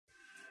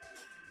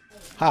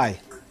Hi,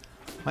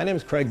 my name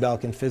is Craig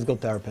Belkin, physical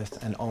therapist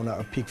and owner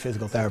of Peak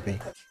Physical Therapy.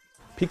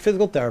 Peak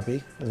Physical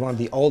Therapy is one of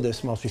the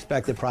oldest, most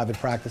respected private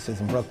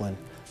practices in Brooklyn,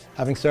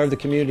 having served the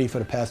community for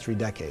the past 3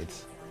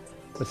 decades.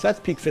 What sets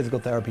Peak Physical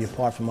Therapy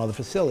apart from other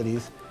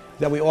facilities is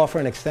that we offer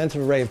an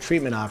extensive array of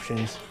treatment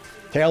options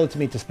tailored to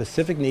meet the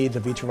specific needs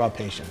of each of our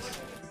patients.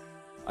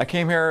 I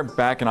came here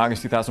back in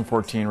August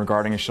 2014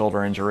 regarding a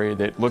shoulder injury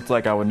that looked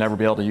like I would never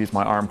be able to use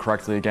my arm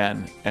correctly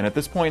again. And at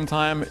this point in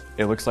time,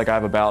 it looks like I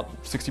have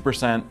about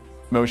 60%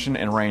 motion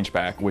and range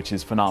back, which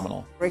is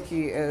phenomenal.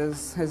 Ricky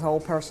his whole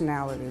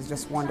personality is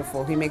just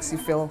wonderful. He makes you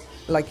feel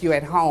like you're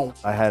at home.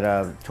 I had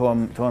a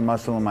torn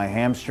muscle in my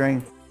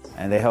hamstring,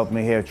 and they helped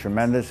me here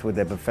tremendous with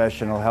their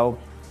professional help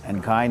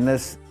and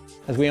kindness.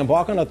 As we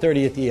embark on our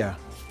 30th year,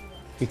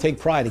 we take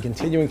pride in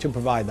continuing to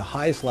provide the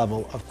highest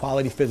level of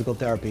quality physical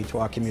therapy to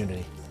our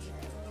community.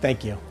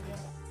 Thank you.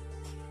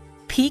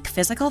 Peak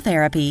Physical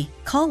Therapy.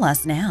 Call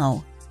us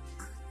now.